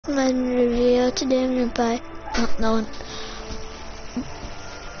recommend review today I'm gonna buy no one.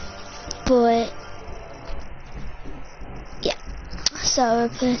 But yeah. So we're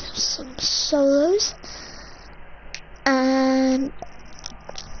playing some solos and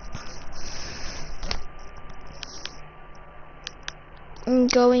I'm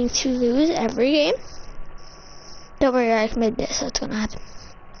going to lose every game. Don't worry, I made this, so it's gonna happen.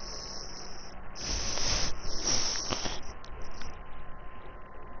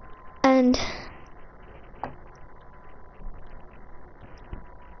 And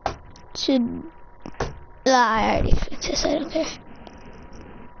I already fixed this, I don't care.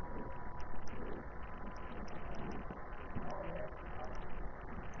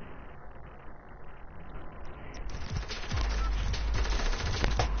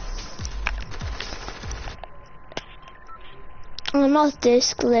 I'm not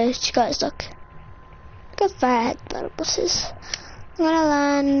this glitch, guys, look. Look at that, battle buses. I'm gonna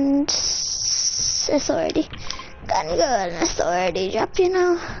land authority. Gonna go an authority drop, you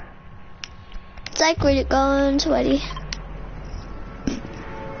know. It's like we're going sweaty.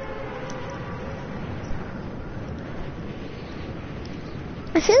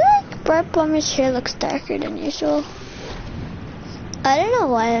 I feel like Bright Bomber's here looks darker than usual. I don't know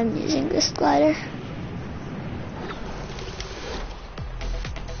why I'm using this glider.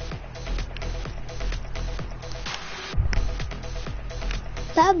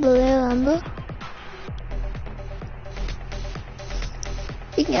 That blue Lambo.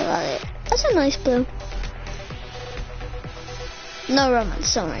 You can get out of there. That's a nice blue. No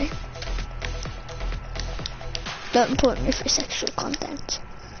romance, don't worry. Don't import me for sexual content.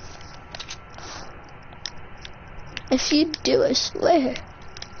 If you do, I swear,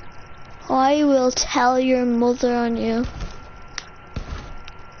 I will tell your mother on you.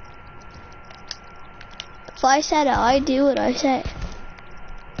 If I said it, I do what I say.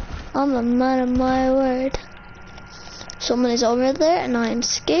 I'm a man of my word. Someone is over there and I am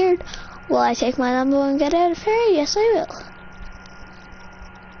scared. Will I take my Lambo and get out of here? Yes, I will.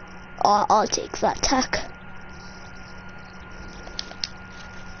 Oh, I'll take that tack.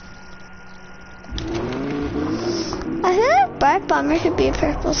 I feel like Bright Bomber should be a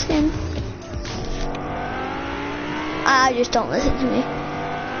purple skin. I just don't listen to me.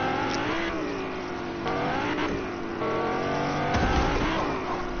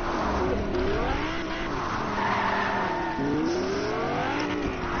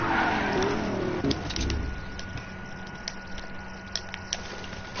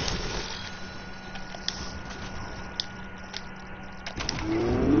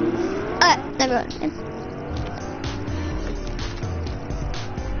 Never mind.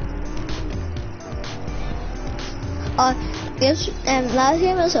 This last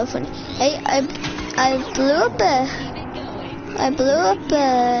game was so funny. I blew up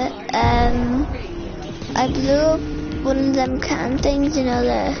one of them can things, you know,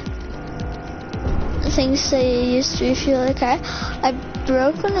 the things that you used to refuel the car. I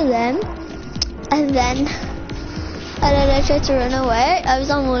broke one of them, and then I tried to run away. I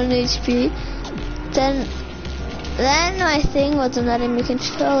was on 1 HP. Then my thing wasn't letting me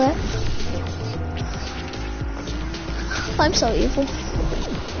control it. I'm so evil.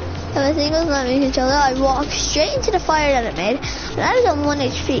 And my thing wasn't letting me control it. I walked straight into the fire that it made, and I was on 1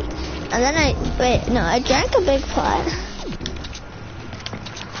 HP. And then I drank a big pot.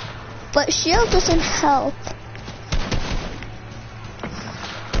 But shield doesn't help.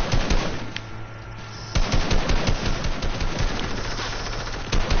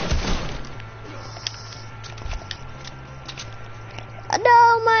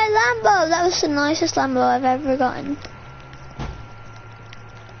 No, my Lambo! That was the nicest Lambo I've ever gotten.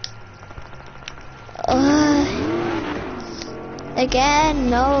 Again,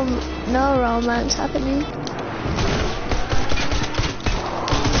 no romance happening.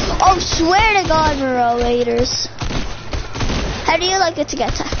 Oh, swear to God, Moreau Raiders. How do you like it to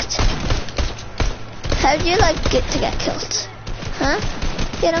get attacked? How do you like it to get killed? Huh?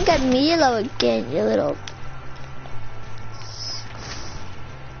 You don't get me low again, you little...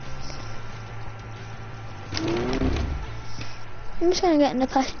 I'm just gonna get in the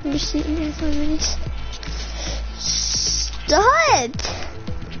passenger seat in here for a minute. Stop!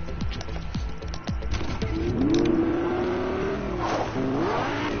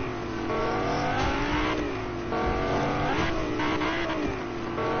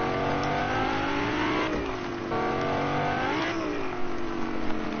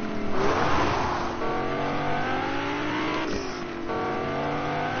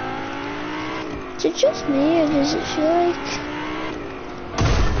 Is it just me, or does it feel like...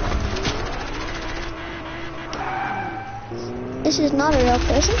 This is not a real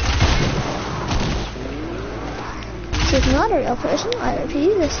person. This is not a real person. I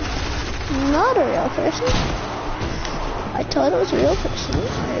repeat, this is not a real person. I thought it was a real person.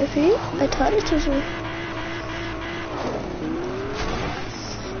 I repeat, I thought it was a...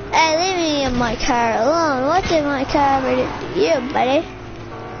 Hey, leave me in my car alone. What did my car ever do to you, buddy?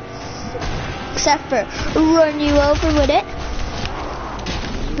 Except for run you over with it.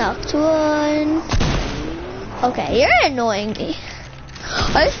 Knocked one. Okay, you're annoying me.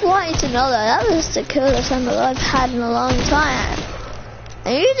 I just want you to know that was the coolest symbol I've had in a long time.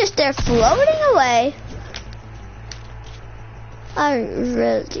 And you're just there floating away. I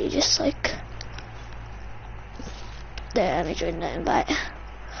really just like... There, let me join the invite.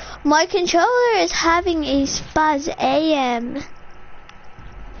 My controller is having a spaz AM.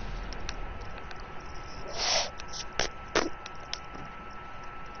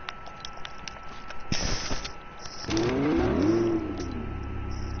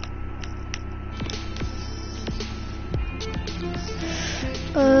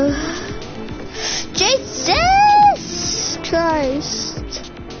 Jesus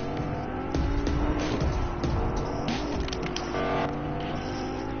Christ.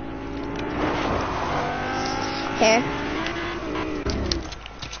 Here.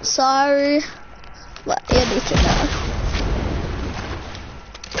 Sorry. What you need to know.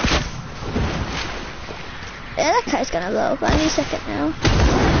 Yeah, that guy's gonna blow up any second now.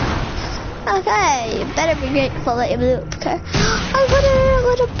 Okay, you better be grateful that you blew up, okay? I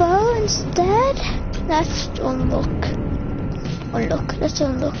got a bow instead. Let's unlock. Unlock, let's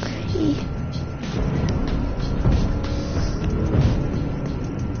unlock.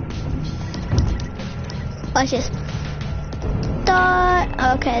 Watch this.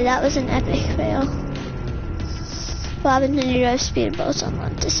 Okay, that was an epic fail. What happens when you drive speedboats on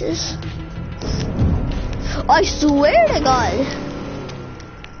what this is? I swear to God.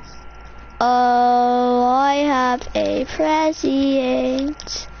 Oh, I have a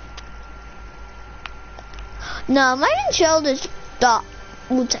present. No, my controller stopped.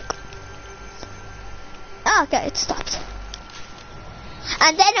 One second. Okay, it stopped.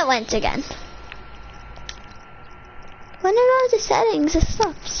 And then it went again. When I go to settings, it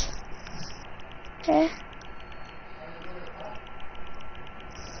stops. Okay.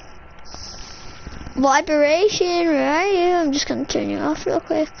 Vibration, where are you? I'm just gonna turn you off real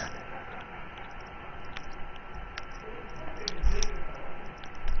quick.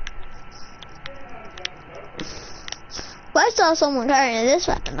 If I saw someone carrying this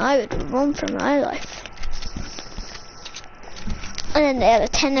weapon, I would run for my life. And then they have a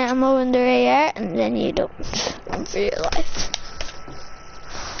 10 ammo in their AR, and then you don't run for your life.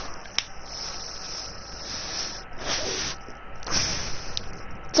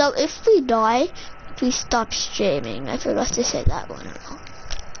 So if we die, we stop streaming. I forgot to say that one wrong.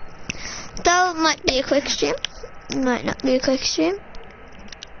 Though it might be a quick stream, it might not be a quick stream.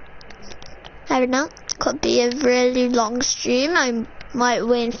 I don't know. Could be a really long stream. I might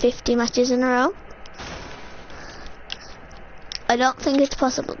win 50 matches in a row. I don't think it's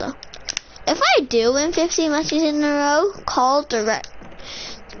possible though. If I do win 50 matches in a row, call it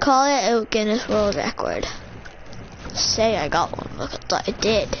a Guinness World Record. Say I got one. Look at that, I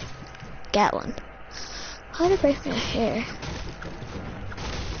did get one. How to break my hair?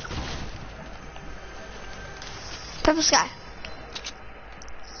 Purple sky.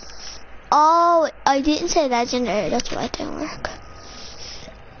 Oh, I didn't say legendary. That's why it didn't work.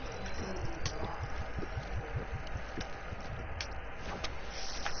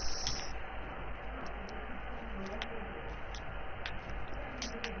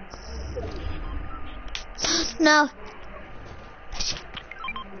 No.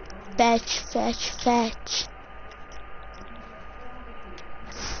 Fetch, fetch, fetch.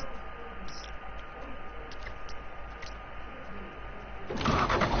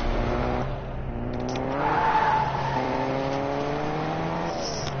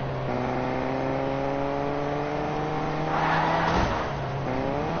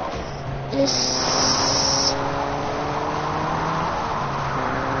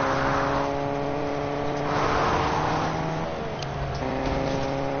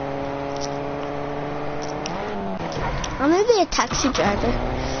 I'm gonna be a taxi driver.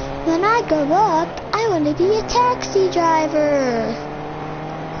 When I grow up, I want to be a taxi driver.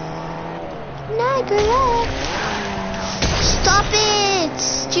 When I grow up. Stop it!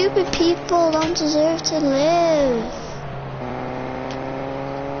 Stupid people don't deserve to live.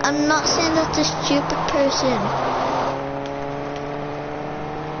 I'm not saying that's a stupid person.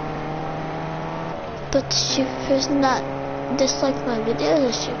 But the stupid person that disliked my video is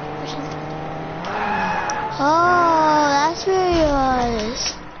a stupid person. Oh, that's where he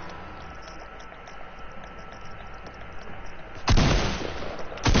was.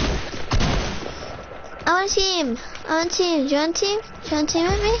 I want a team. I want a team. Do you want a team? Do you want a team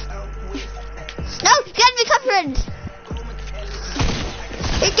with me? No, you're getting me copyrighted.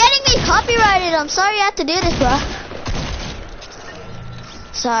 You're getting me copyrighted. I'm sorry I have to do this, bro.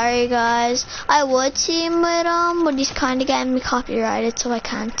 Sorry, guys. I would team with him, but he's kind of getting me copyrighted, so I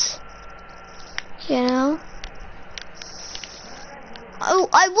can't. You know? Oh,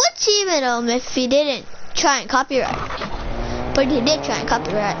 I would team with him if he didn't try and copyright me. But he did try and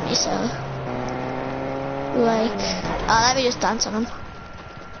copyright me, so... Like... let me just dance on him.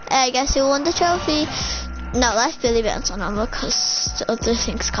 I guess who won the trophy? No, let's Billy Bounce on him because the other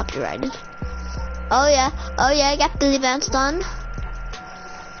thing's copyrighted. Oh yeah, I got Billy bounced on.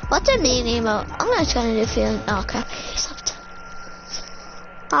 What's her name emote? I'm not trying to do feeling. Oh crap, he stopped.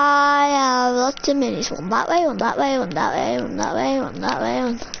 I have lots of minis. One that way, one that way, one that way, one that way, one that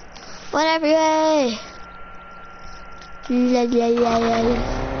way, one every way. La, la, la, la, la.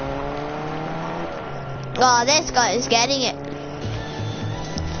 Oh, this guy is getting it.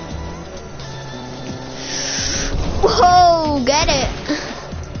 Whoa, get it.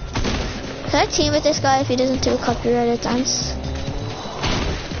 Can I team with this guy if he doesn't do a copyrighted dance?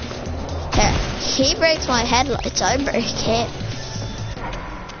 Here, he breaks my headlights, I break it.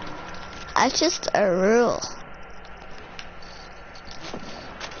 That's just a rule.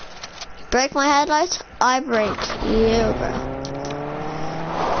 Break my headlights, I break you, bro.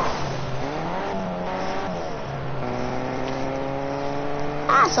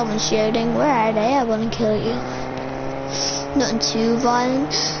 Ah, someone's shooting. Where are they? I want to kill you. Nothing too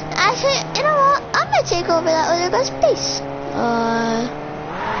violent. Actually, you know what? I'm gonna take over that other guy's base.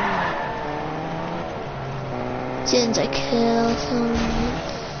 Since I kill someone.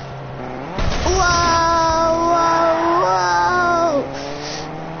 Whoa, whoa, whoa.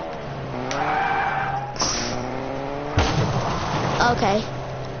 Okay.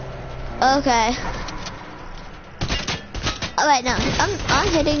 Okay. Oh wait, no. I'm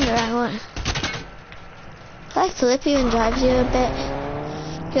hitting the right one. If I flip you and drive you a bit,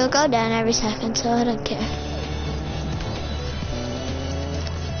 you'll go down every second, so I don't care.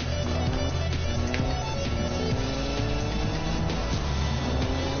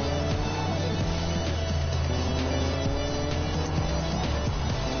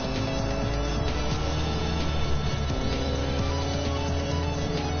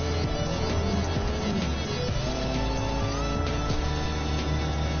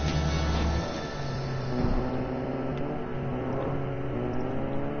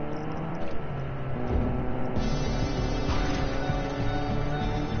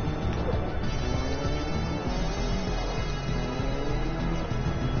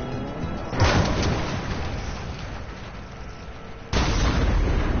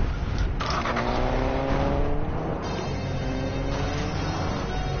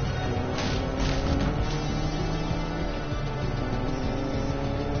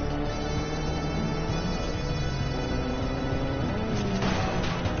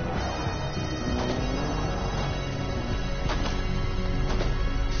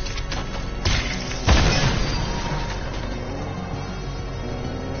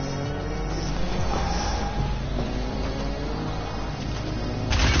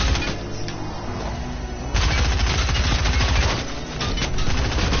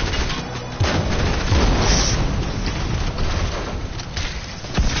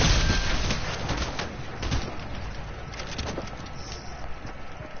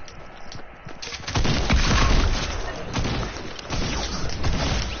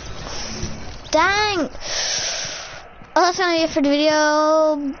 Dang! Well, that's gonna be it for the video.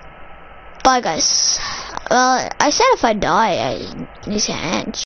 Bye, guys. Well, I said if I die, I can't.